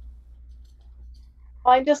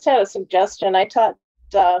 Well, I just had a suggestion. I taught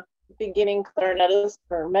beginning clarinetists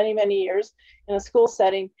for many, many years in a school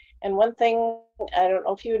setting. And one thing, I don't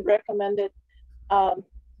know if you would recommend it,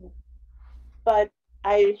 but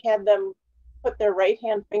I had them put their right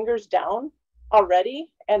hand fingers down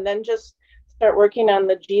already and then just start working on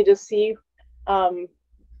the G to C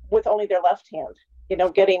with only their left hand,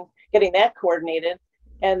 getting that coordinated.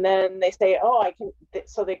 And then they say, oh, I can,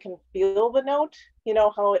 so they can feel the note,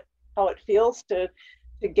 how it feels to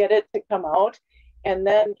get it to come out, and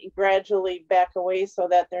then gradually back away so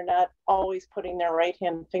that they're not always putting their right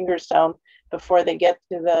hand fingers down before they get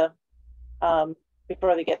to the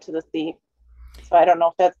C. So I don't know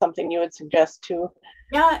if that's something you would suggest too.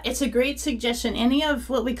 Yeah, it's a great suggestion. Any of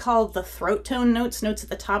what we call the throat tone notes at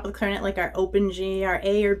the top of the clarinet, like our open G, our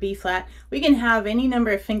A or B flat, we can have any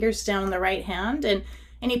number of fingers down on the right hand, and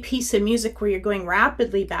any piece of music where you're going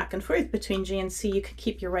rapidly back and forth between G and C, you can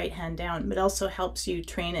keep your right hand down, but it also helps you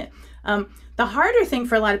train it. The harder thing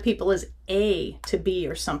for a lot of people is A to B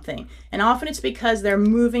or something. And often it's because they're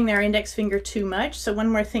moving their index finger too much. So one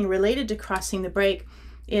more thing related to crossing the break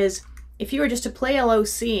is if you were just to play a low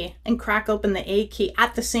C and crack open the A key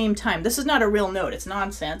at the same time, this is not a real note, it's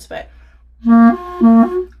nonsense, but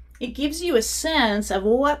it gives you a sense of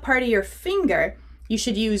what part of your finger you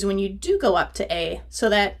should use when you do go up to A, so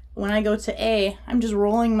that when I go to A, I'm just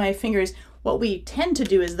rolling my fingers. What we tend to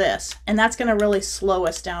do is this, and that's going to really slow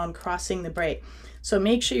us down crossing the break. So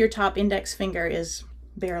make sure your top index finger is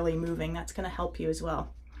barely moving. That's going to help you as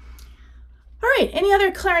well. All right, any other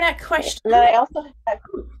clarinet questions? And then I also had,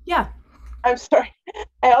 yeah. I'm sorry.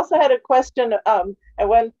 I also had a question. I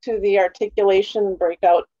went to the articulation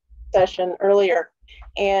breakout session earlier,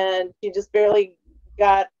 and you just barely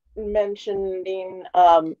got mentioning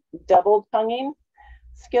double tonguing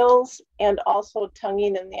skills and also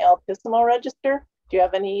tonguing in the altissimo register. Do you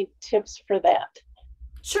have any tips for that?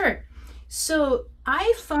 Sure. So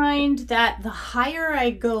I find that the higher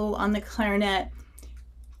I go on the clarinet,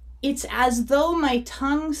 it's as though my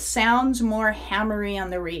tongue sounds more hammery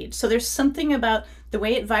on the reed. So there's something about the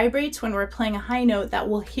way it vibrates when we're playing a high note that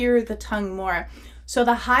will hear the tongue more. So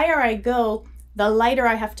the higher I go, the lighter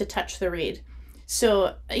I have to touch the reed.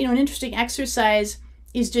 So, an interesting exercise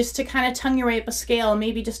is just to kind of tongue your way up a scale,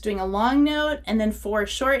 maybe just doing a long note and then 4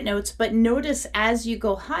 short notes. But notice as you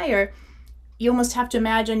go higher, you almost have to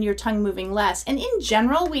imagine your tongue moving less. And in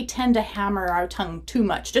general, we tend to hammer our tongue too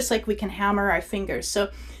much, just like we can hammer our fingers. So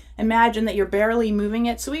imagine that you're barely moving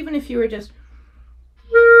it. So even if you were just,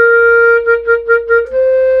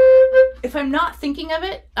 if I'm not thinking of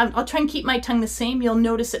it, I'll try and keep my tongue the same. You'll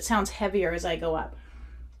notice it sounds heavier as I go up.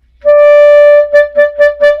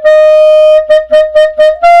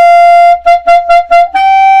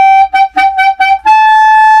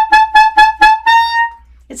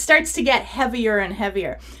 It starts to get heavier and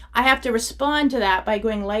heavier. I have to respond to that by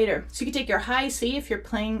going lighter. So you can take your high C if you're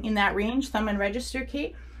playing in that range, thumb and register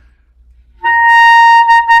key,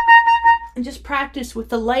 and just practice with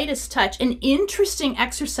the lightest touch. An interesting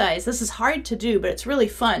exercise, this is hard to do, but it's really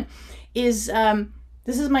fun, is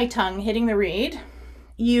this is my tongue hitting the reed.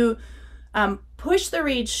 You push the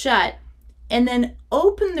reed shut and then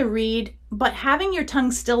open the reed but having your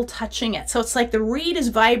tongue still touching it. So it's like the reed is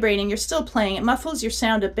vibrating, you're still playing, it muffles your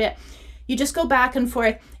sound a bit. You just go back and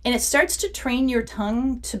forth, and it starts to train your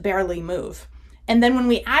tongue to barely move. And then when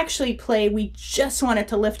we actually play, we just want it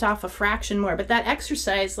to lift off a fraction more. But that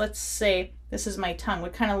exercise, let's say this is my tongue,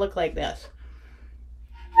 would kind of look like this.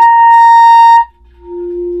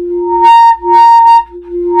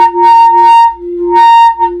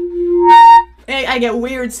 I get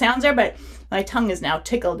weird sounds there, but my tongue is now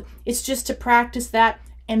tickled. It's just to practice that,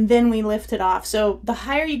 and then we lift it off. So the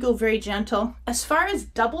higher you go, very gentle. As far as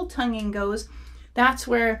double tonguing goes, that's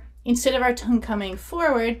where instead of our tongue coming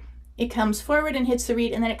forward, it comes forward and hits the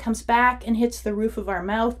reed, and then it comes back and hits the roof of our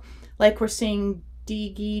mouth, like we're saying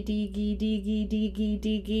dee-gee, dee-gee, dee-gee, dee-gee,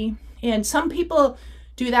 dee-gee. And some people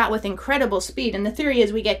do that with incredible speed, and the theory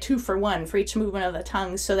is we get 2 for 1 for each movement of the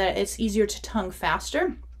tongue so that it's easier to tongue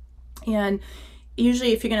faster. And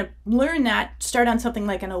usually if you're going to learn that, start on something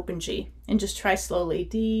like an open G and just try slowly.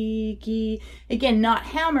 D, G. Again, not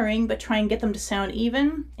hammering, but try and get them to sound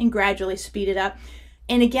even and gradually speed it up.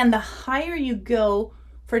 And again, the higher you go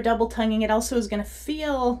for double tonguing, it also is going to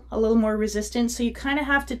feel a little more resistant. So you kind of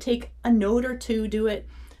have to take a note or two, do it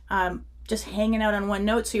just hanging out on one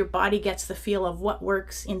note so your body gets the feel of what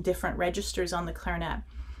works in different registers on the clarinet.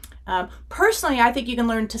 Personally, I think you can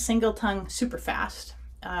learn to single tongue super fast.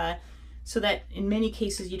 So that in many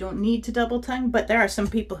cases you don't need to double tongue, but there are some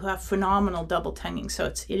people who have phenomenal double tonguing, so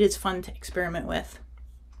it is fun to experiment with.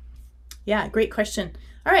 Yeah, great question.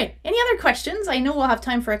 All right, any other questions? I know we'll have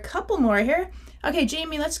time for a couple more here. Okay,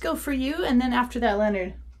 Jamie, let's go for you, and then after that,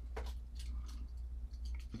 Leonard.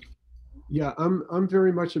 Yeah, I'm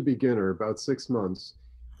very much a beginner, about 6 months,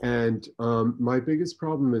 and my biggest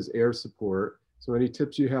problem is air support. So any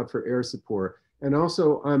tips you have for air support? And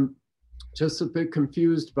also, I'm just a bit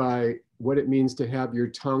confused by what it means to have your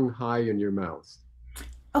tongue high in your mouth.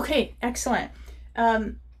 Okay, excellent.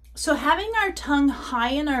 So having our tongue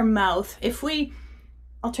high in our mouth,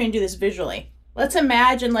 I'll try and do this visually. Let's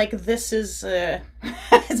imagine like this is,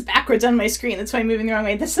 it's backwards on my screen. That's why I'm moving the wrong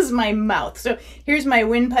way. This is my mouth. So here's my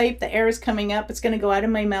windpipe. The air is coming up. It's going to go out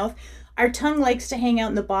of my mouth. Our tongue likes to hang out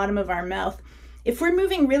in the bottom of our mouth. If we're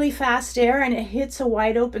moving really fast air and it hits a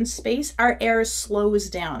wide open space, our air slows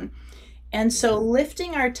down. And so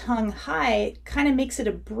lifting our tongue high kind of makes it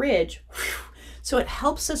a bridge. So it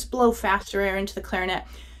helps us blow faster air into the clarinet.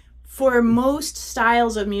 For most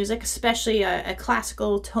styles of music, especially a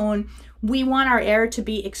classical tone, we want our air to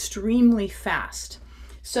be extremely fast.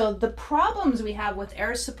 So the problems we have with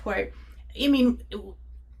air support, I mean,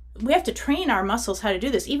 we have to train our muscles how to do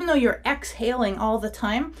this. Even though you're exhaling all the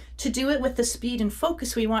time, to do it with the speed and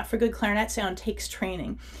focus we want for good clarinet sound takes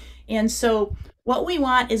training. And so what we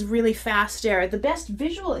want is really fast air. The best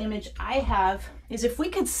visual image I have is if we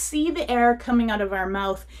could see the air coming out of our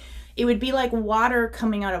mouth, it would be like water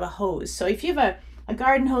coming out of a hose. So if you have a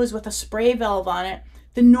garden hose with a spray valve on it,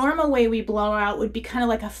 the normal way we blow out would be kind of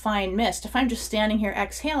like a fine mist. If I'm just standing here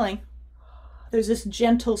exhaling, there's this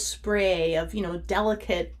gentle spray of,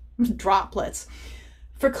 delicate droplets.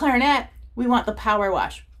 For clarinet, we want the power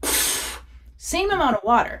wash. Same amount of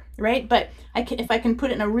water, right? But if I can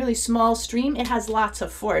put it in a really small stream, it has lots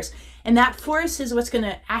of force. And that force is what's going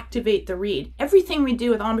to activate the reed. Everything we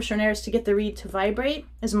do with embouchure and air is to get the reed to vibrate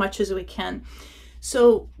as much as we can.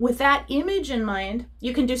 So with that image in mind,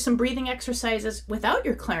 you can do some breathing exercises without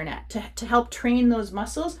your clarinet to help train those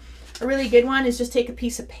muscles. A really good one is just take a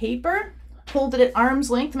piece of paper, hold it at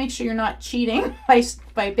arm's length, make sure you're not cheating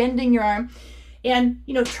by bending your arm, and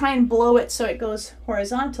try and blow it so it goes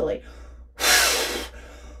horizontally.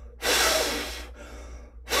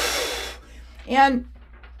 And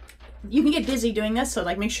you can get dizzy doing this, so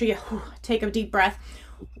make sure you take a deep breath.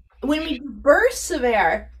 When we do bursts of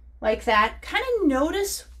air like that, kind of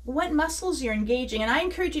notice what muscles you're engaging. And I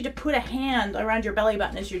encourage you to put a hand around your belly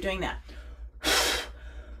button as you're doing that.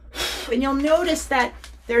 And you'll notice that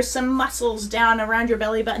there's some muscles down around your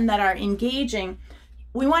belly button that are engaging.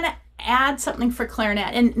 We want to add something for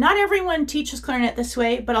clarinet. And not everyone teaches clarinet this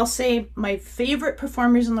way, but I'll say my favorite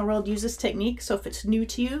performers in the world use this technique. So if it's new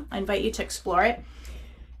to you, I invite you to explore it.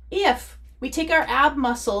 If we take our ab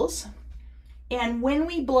muscles and when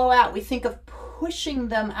we blow out, we think of pushing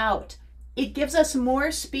them out, it gives us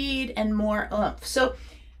more speed and more oomph. So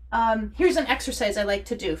here's an exercise I like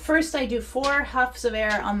to do. First, I do 4 huffs of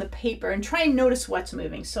air on the paper and try and notice what's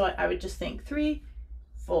moving. So I would just think 3,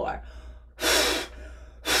 4.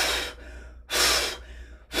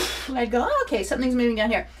 And I'd go, oh, okay, something's moving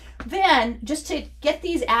down here. Then, just to get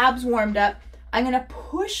these abs warmed up, I'm going to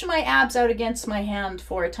push my abs out against my hand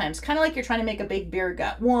 4 times, kind of like you're trying to make a big beer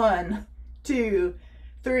gut. 1, 2,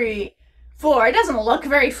 3, 4. It doesn't look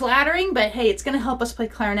very flattering, but hey, it's going to help us play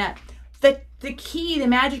clarinet. The key, the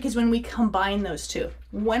magic is when we combine those two.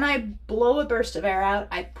 When I blow a burst of air out,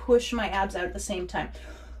 I push my abs out at the same time.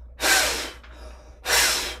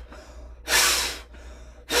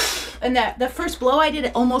 And the first blow I did,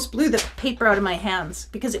 it almost blew the paper out of my hands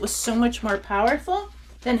because it was so much more powerful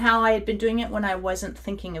than how I had been doing it when I wasn't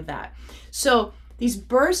thinking of that. So these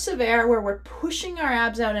bursts of air where we're pushing our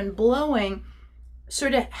abs out and blowing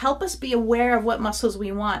sort of help us be aware of what muscles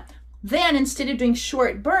we want. Then instead of doing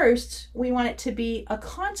short bursts, we want it to be a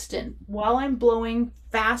constant. While I'm blowing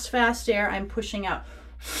fast air, I'm pushing out.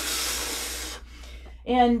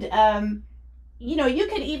 And, you know, you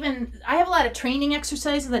could even, I have a lot of training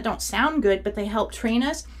exercises that don't sound good, but they help train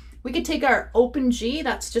us. We could take our open G,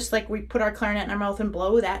 that's just like we put our clarinet in our mouth and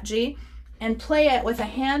blow that G, and play it with a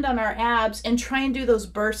hand on our abs and try and do those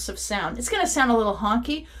bursts of sound. It's going to sound a little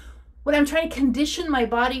honky. What I'm trying to condition my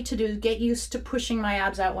body to do is get used to pushing my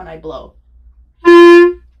abs out when I blow.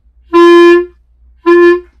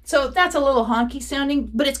 So that's a little honky sounding,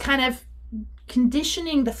 but it's kind of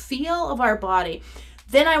conditioning the feel of our body.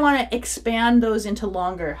 Then I want to expand those into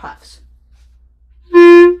longer huffs.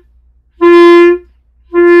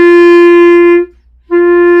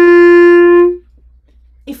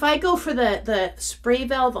 If I go for the spray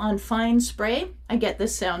valve on fine spray, I get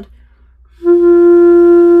this sound.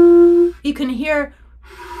 You can hear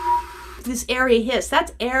this airy hiss.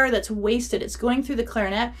 That's air that's wasted. It's going through the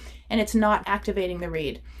clarinet and it's not activating the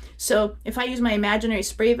reed. So if I use my imaginary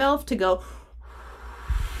spray valve to go,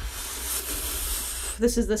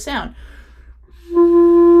 this is the sound.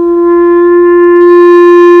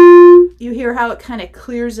 You hear how it kind of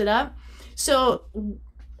clears it up. So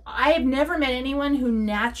I have never met anyone who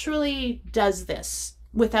naturally does this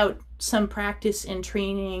without some practice and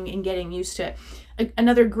training and getting used to it.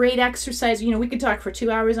 Another great exercise, you know, we could talk for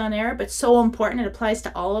 2 hours on air, but so important, it applies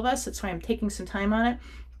to all of us, that's why I'm taking some time on it,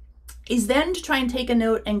 is then to try and take a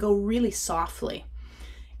note and go really softly.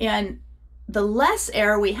 And the less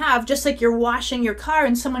air we have, just like you're washing your car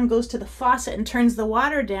and someone goes to the faucet and turns the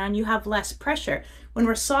water down, you have less pressure. When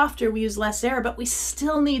we're softer, we use less air, but we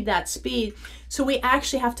still need that speed. So we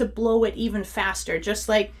actually have to blow it even faster, just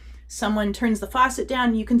like someone turns the faucet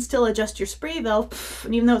down, you can still adjust your spray valve,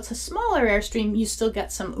 and even though it's a smaller airstream, you still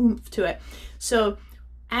get some oomph to it. So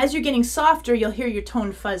as you're getting softer, you'll hear your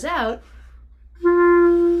tone fuzz out.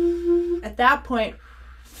 At that point,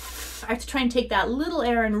 I have to try and take that little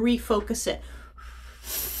air and refocus it.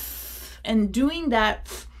 And doing that,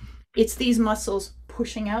 it's these muscles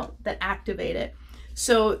pushing out that activate it.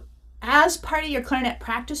 So as part of your clarinet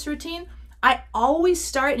practice routine, I always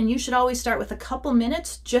start, and you should always start with a couple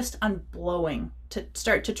minutes just on blowing to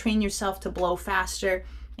start to train yourself to blow faster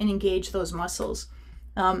and engage those muscles.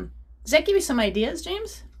 Does that give you some ideas,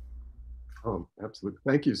 James? Oh, absolutely.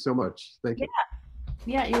 Thank you so much. Thank you.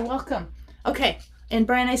 Yeah, you're welcome. Okay, and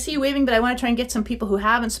Brian, I see you waving, but I want to try and get some people who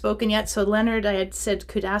haven't spoken yet. So Leonard, I had said,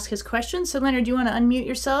 could ask his question. So Leonard, do you want to unmute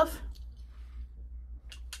yourself?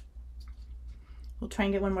 We'll try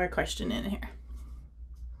and get one more question in here.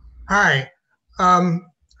 Hi. I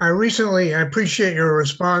appreciate your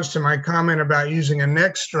response to my comment about using a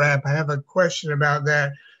neck strap. I have a question about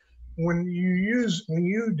that. When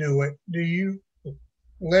you do it, do you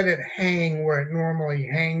let it hang where it normally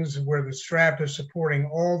hangs, where the strap is supporting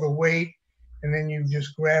all the weight, and then you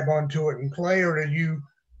just grab onto it and play, or do you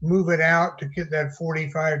move it out to get that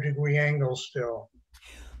 45-degree angle still?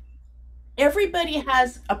 Everybody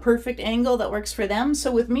has a perfect angle that works for them.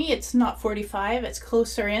 So with me, it's not 45, it's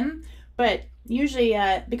closer in. But usually,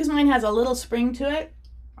 because mine has a little spring to it,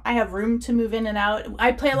 I have room to move in and out.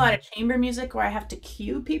 I play a lot of chamber music where I have to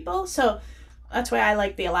cue people. So that's why I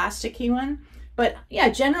like the elasticy one. But yeah,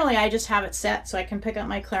 generally I just have it set so I can pick up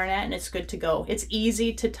my clarinet and it's good to go. It's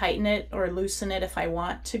easy to tighten it or loosen it if I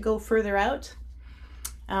want to go further out.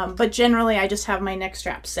 But generally I just have my neck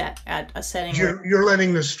strap set at a setting. You're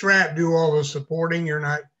letting the strap do all the supporting. You're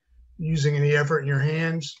not using any effort in your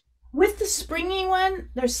hands? With the springy one,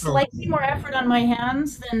 there's slightly more effort on my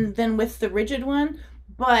hands than with the rigid one,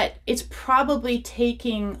 but it's probably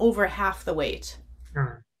taking over half the weight.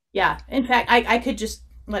 Yeah, in fact, I could just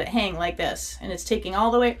let it hang like this, and it's taking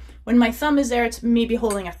all the weight. When my thumb is there, it's maybe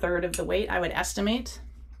holding a third of the weight, I would estimate.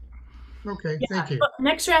 Okay, thank you. But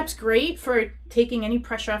neck strap's great for taking any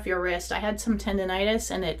pressure off your wrist. I had some tendonitis,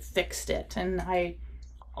 and it fixed it, and I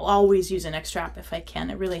always use a neck strap if I can.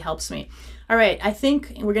 It really helps me. All right, I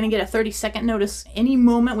think we're going to get a 30-second notice any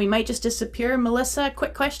moment. We might just disappear. Melissa,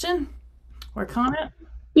 quick question or comment?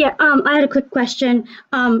 Yeah, I had a quick question.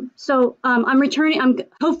 I'm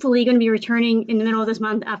hopefully going to be returning in the middle of this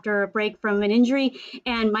month after a break from an injury.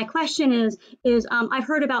 And my question is I've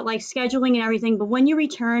heard about like scheduling and everything, but when you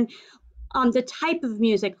return, the type of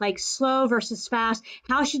music, like slow versus fast,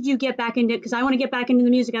 how should you get back into it? Because I want to get back into the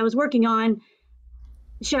music I was working on.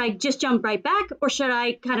 Should I just jump right back, or should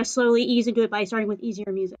I kind of slowly ease into it by starting with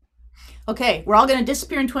easier music? Okay, we're all going to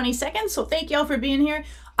disappear in 20 seconds, so thank you all for being here.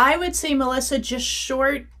 I would say, Melissa, just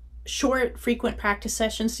short, frequent practice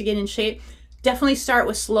sessions to get in shape. Definitely start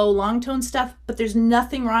with slow, long tone stuff, but there's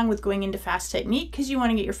nothing wrong with going into fast technique because you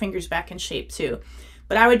want to get your fingers back in shape too.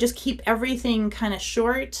 But I would just keep everything kind of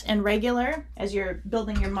short and regular as you're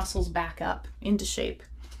building your muscles back up into shape.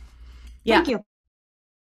 Yeah. Thank you.